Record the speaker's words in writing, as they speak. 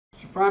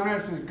Mr. Prime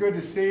Minister, it's good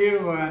to see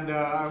you, and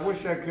I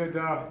wish I could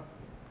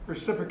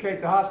reciprocate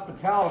the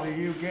hospitality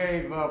you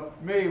gave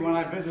me when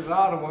I visited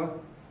Ottawa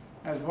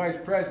as Vice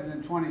President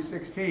in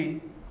 2016.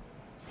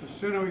 The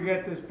sooner we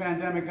get this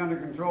pandemic under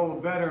control,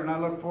 the better, and I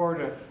look forward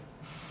to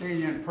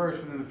seeing you in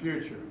person in the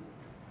future.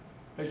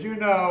 As you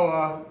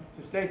know,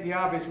 to state the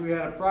obvious, we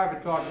had a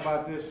private talk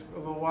about this a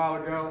little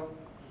while ago.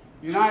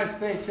 The United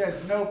States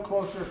has no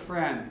closer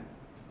friend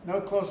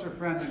than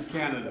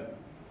Canada.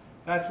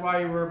 That's why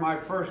you were my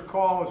first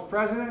call as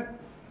president,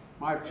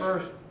 my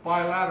first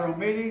bilateral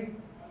meeting,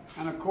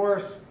 and of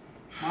course,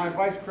 my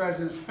vice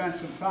president spent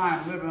some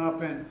time living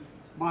up in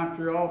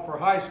Montreal for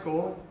high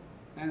school,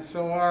 and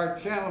so our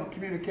channel of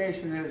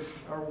communication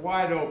are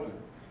wide open.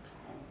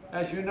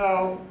 As you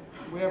know,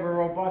 we have a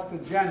robust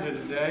agenda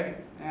today,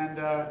 and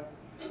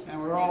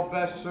we're all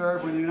best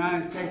served when the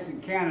United States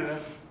and Canada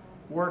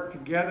work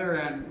together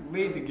and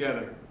lead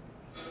together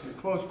in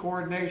close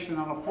coordination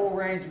on a full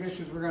range of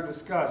issues we're going to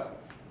discuss.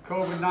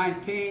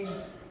 COVID-19,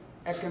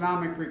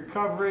 economic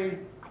recovery,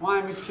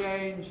 climate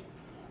change,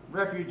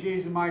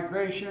 refugees and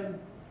migration,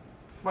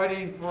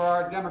 fighting for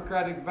our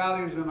democratic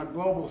values on a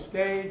global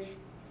stage,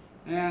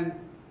 and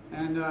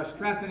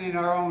strengthening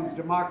our own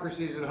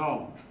democracies at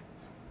home.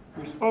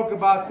 We spoke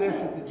about this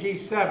at the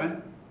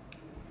G7,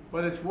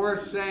 but it's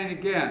worth saying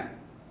again.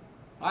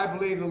 I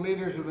believe the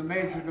leaders of the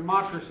major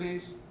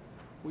democracies,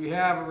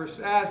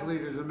 as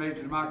leaders of the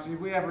major democracies,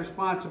 we have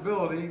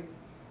responsibility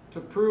to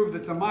prove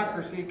that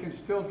democracy can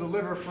still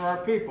deliver for our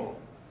people.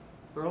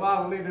 There are a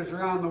lot of leaders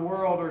around the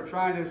world who are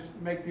trying to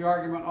make the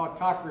argument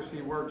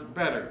autocracy works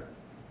better.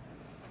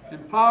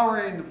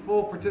 Empowering the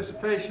full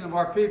participation of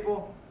our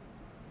people,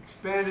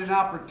 expanding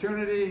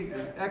opportunity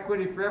and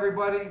equity for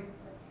everybody,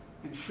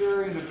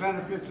 ensuring the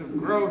benefits of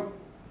growth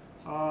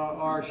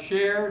are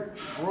shared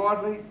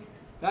broadly.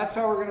 That's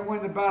how we're going to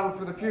win the battle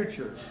for the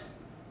future.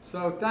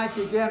 So thank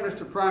you again,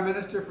 Mr. Prime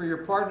Minister, for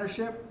your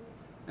partnership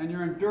and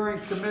your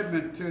enduring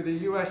commitment to the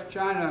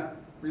U.S.-China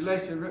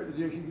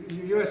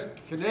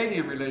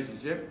U.S.-Canadian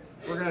relationship.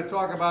 We're going to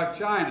talk about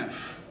China,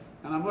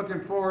 and I'm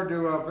looking forward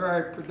to a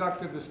very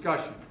productive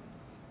discussion.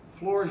 The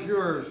floor is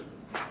yours,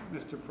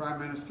 Mr. Prime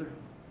Minister.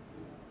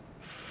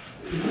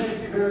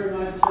 Thank you very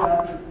much,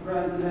 Mr.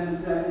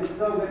 President. It's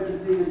so good to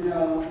see you,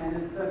 Joe, and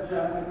it's such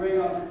a great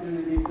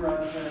opportunity for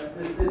us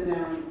to sit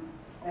down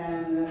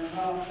and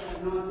talk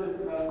not just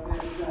about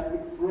this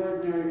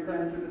extraordinary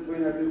friendship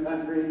between our two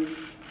countries,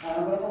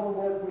 but all the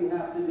work we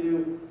have to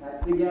do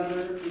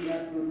together to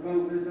get through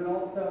COVID, but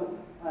also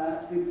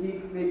to keep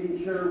making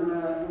sure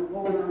we're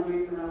pulling our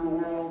weight around the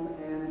world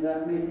and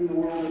making the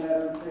world a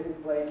better and safer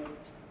place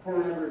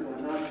for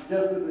everyone, not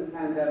just with this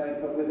pandemic,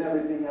 but with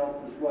everything else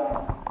as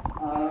well.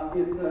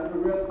 It's a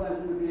real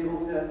pleasure to be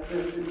able to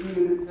see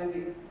you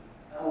today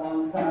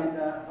alongside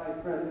Vice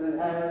President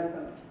Harris.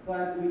 I'm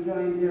glad to be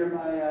joined here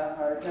by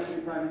our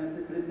Deputy Prime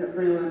Minister, Chrystia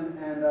Freeland,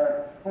 and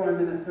our Foreign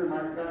Minister,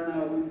 Mark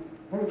Garneau,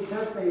 whose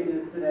birthday it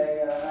is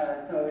today,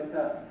 so it's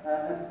a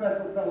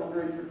special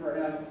celebration for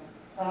him.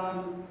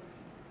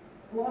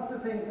 Lots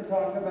of things to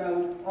talk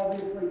about.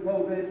 Obviously,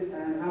 COVID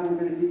and how we're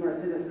going to keep our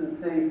citizens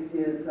safe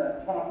is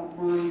top of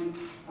mind,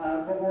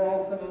 but we're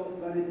also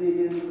going to dig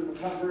into the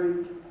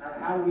recovery,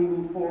 how we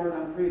move forward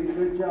on creating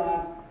good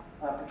jobs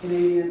for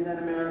Canadians and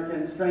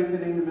Americans,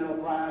 strengthening the middle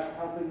class,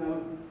 helping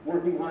those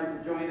working hard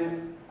to join it.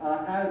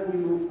 As we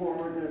move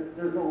forward,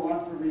 there's a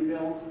lot to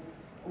rebuild.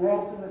 We're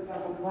also going to talk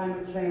about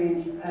climate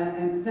change,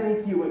 and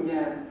thank you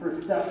again for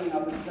stepping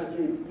up in such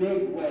a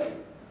big way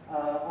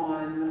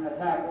on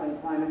tackling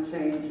climate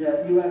change.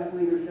 U.S.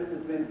 leadership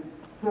has been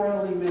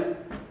sorely missed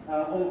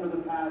over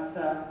the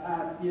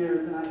past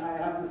years, and I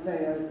have to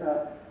say,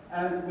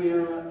 as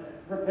we're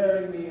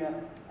preparing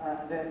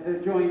the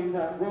joint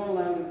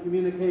rollout and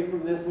communique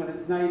from this one,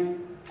 it's nice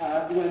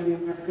when the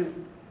Americans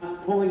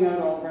pulling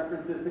out all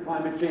references to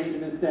climate change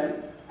and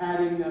instead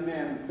adding them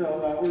in.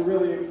 So we're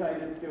really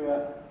excited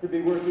to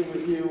be working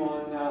with you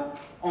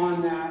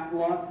on that.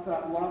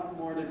 Lots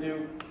more to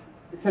do.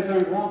 C'est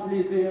un grand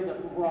plaisir de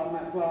pouvoir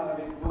m'asseoir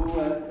avec vous,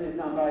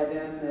 Président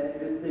Biden et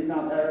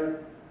Vice-Président Harris,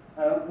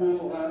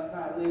 pour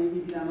parler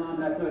évidemment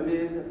de la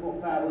COVID, pour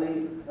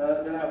parler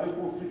de la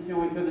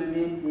reconstruction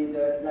économique et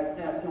de la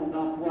création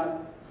d'emplois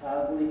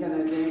pour les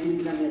Canadiens et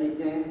les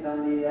Américains dans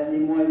les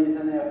mois et les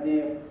années à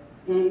venir,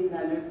 et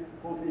la lutte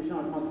contre les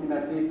changements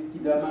climatiques qui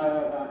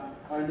demeure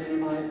un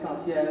élément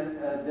essentiel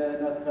de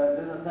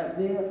notre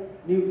avenir,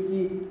 mais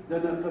aussi de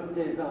notre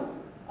présent.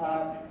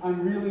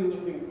 I'm really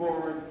looking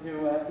forward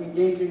to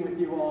engaging with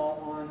you all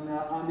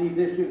on these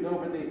issues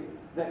over the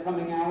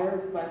coming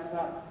hours, but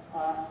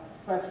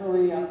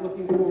especially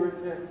looking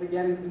forward to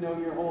getting to know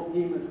your whole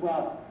team as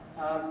well.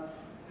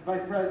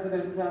 Vice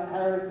President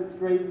Harris, it's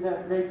great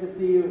to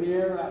see you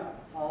here.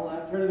 I'll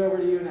turn it over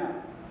to you now.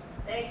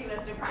 Thank you,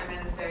 Mr. Prime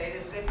Minister. It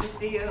is good to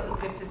see you. It was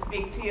good to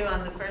speak to you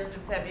on the 1st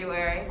of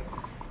February.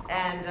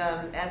 And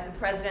as the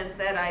President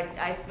said,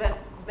 I spent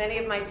many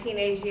of my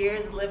teenage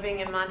years living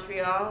in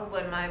Montreal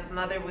when my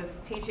mother was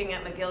teaching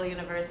at McGill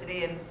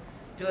University and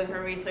doing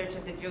her research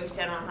at the Jewish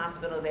General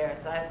Hospital there.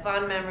 So I have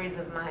fond memories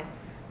of my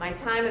my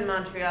time in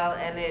Montreal,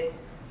 and it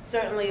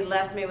certainly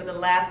left me with a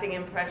lasting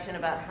impression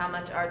about how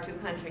much our two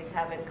countries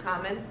have in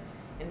common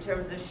in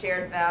terms of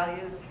shared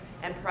values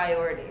and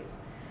priorities.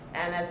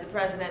 And as the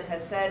President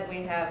has said,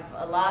 we have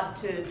a lot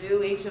to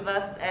do, each of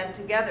us, and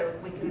together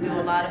we can do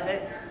a lot of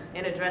it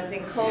in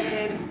addressing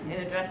COVID,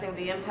 in addressing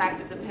the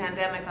impact of the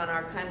pandemic on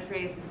our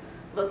countries,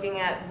 looking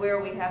at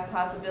where we have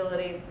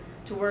possibilities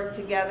to work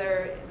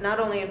together, not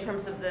only in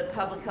terms of the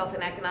public health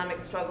and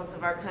economic struggles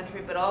of our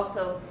country, but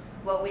also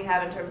what we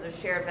have in terms of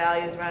shared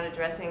values around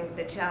addressing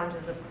the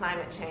challenges of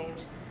climate change.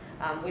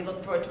 We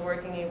look forward to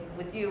working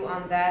with you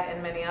on that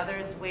and many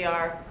others. We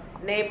are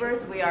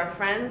neighbors, we are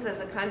friends as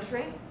a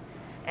country,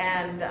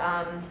 and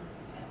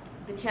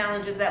the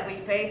challenges that we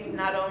face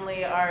not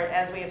only are,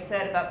 as we have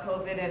said, about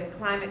COVID and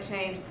climate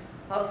change,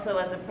 also,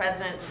 as the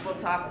President will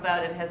talk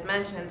about and has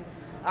mentioned,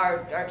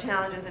 our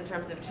challenges in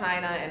terms of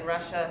China and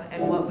Russia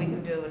and what we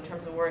can do in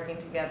terms of working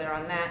together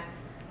on that,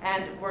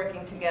 and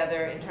working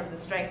together in terms of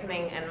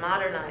strengthening and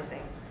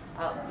modernizing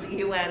the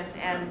UN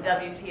and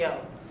WTO.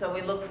 So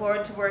we look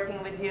forward to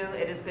working with you.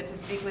 It is good to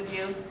speak with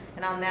you.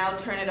 And I'll now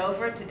turn it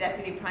over to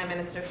Deputy Prime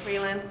Minister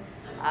Freeland,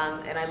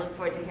 and I look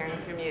forward to hearing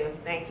from you.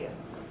 Thank you.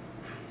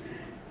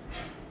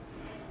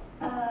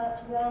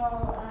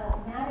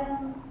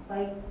 Madam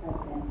Vice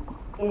President,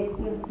 it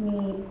gives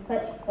me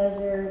such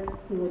pleasure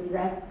to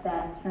address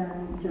that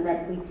term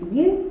directly to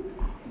you.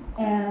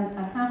 And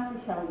I have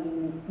to tell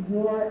you,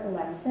 your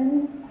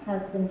election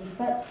has been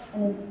such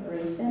an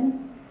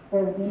inspiration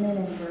for women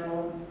and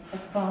girls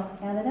across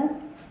Canada,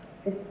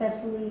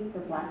 especially for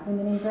Black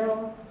women and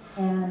girls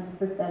and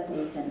for South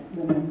Asian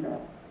women and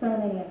girls. So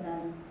many of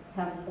them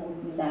have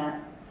told me that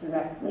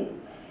directly.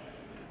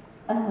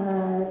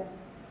 I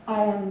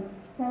am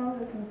so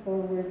looking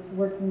forward to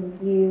working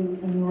with you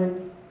in your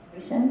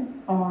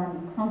administration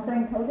on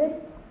conquering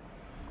COVID,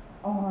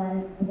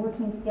 on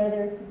working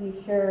together to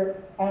be sure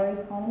our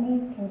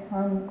economies can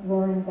come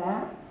roaring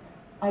back.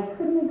 I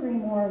couldn't agree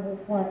more with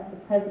what the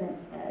President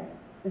said,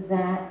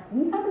 that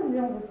we have a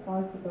real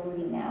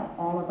responsibility now,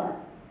 all of us,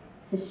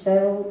 to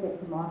show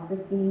that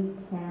democracy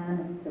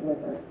can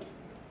deliver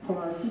for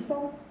our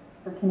people,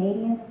 for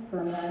Canadians, for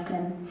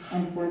Americans,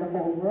 and for the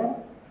whole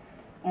world.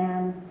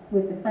 And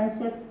with the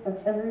friendship of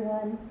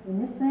everyone in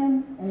this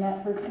room, in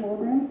that virtual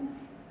room,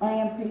 I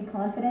am pretty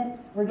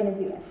confident we're going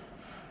to do it.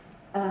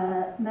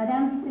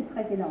 Madame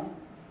Vice-Présidente,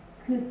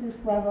 que ce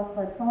soit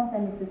votre tante à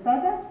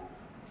Mississauga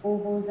ou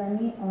vos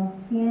amis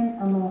anciens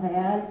à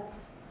Montréal,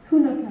 tous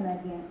les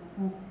Canadiens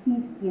sont si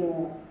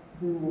fiers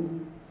de vous.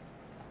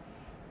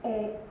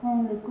 Et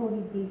quand le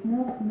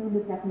COVID-19 nous le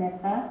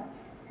permettra,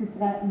 ce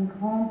sera un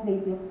grand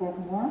plaisir pour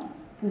moi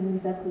de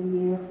vous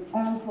accueillir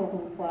encore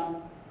une fois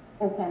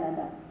au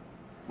Canada.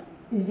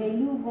 J'ai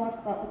lu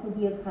votre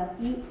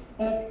autobiographie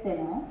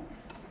excellente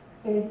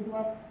et je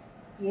dois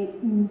dire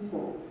une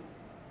chose.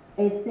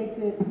 Et c'est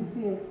que je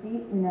suis aussi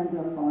une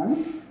anglophone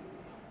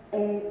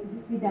et je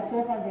suis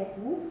d'accord avec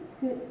vous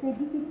que c'est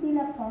difficile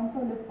à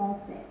apprendre le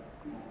français,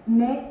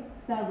 mais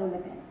ça vaut la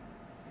peine.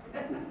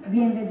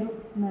 Bienvenue,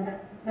 Madame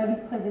la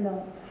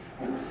Vice-Présidente.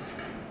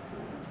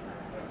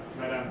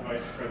 Madam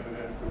Vice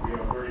President, we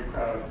are very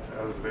proud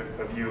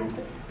of you,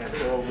 and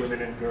all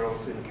women and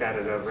girls in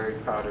Canada are very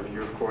proud of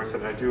you, of course,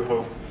 and I do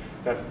hope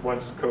that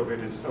once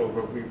COVID is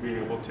over, we'll be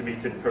able to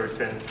meet in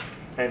person.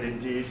 And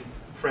indeed,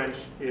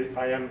 French,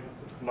 I am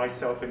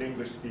myself an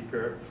English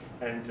speaker,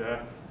 and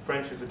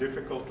French is a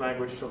difficult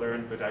language to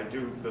learn, but I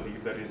do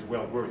believe that it is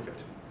well worth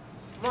it.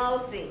 Moi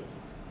aussi.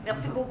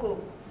 Merci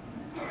beaucoup.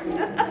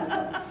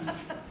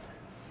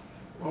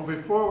 Well,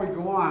 before we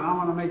go on, I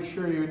want to make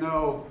sure you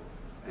know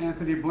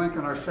Anthony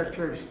Blinken, our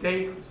Secretary of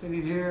State,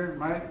 sitting here,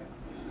 right?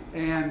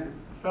 And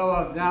the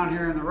fellow down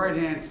here on the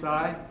right-hand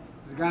side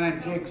is a guy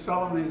named Jake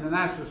Sullivan. He's the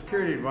National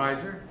Security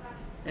Advisor.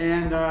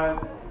 And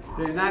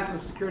the National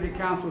Security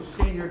Council's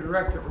Senior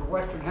Director for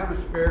Western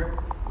Hemisphere,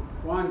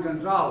 Juan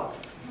Gonzalez,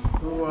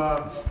 who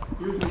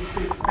usually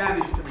speaks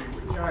Spanish to me,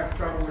 which I have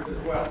trouble with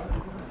as well.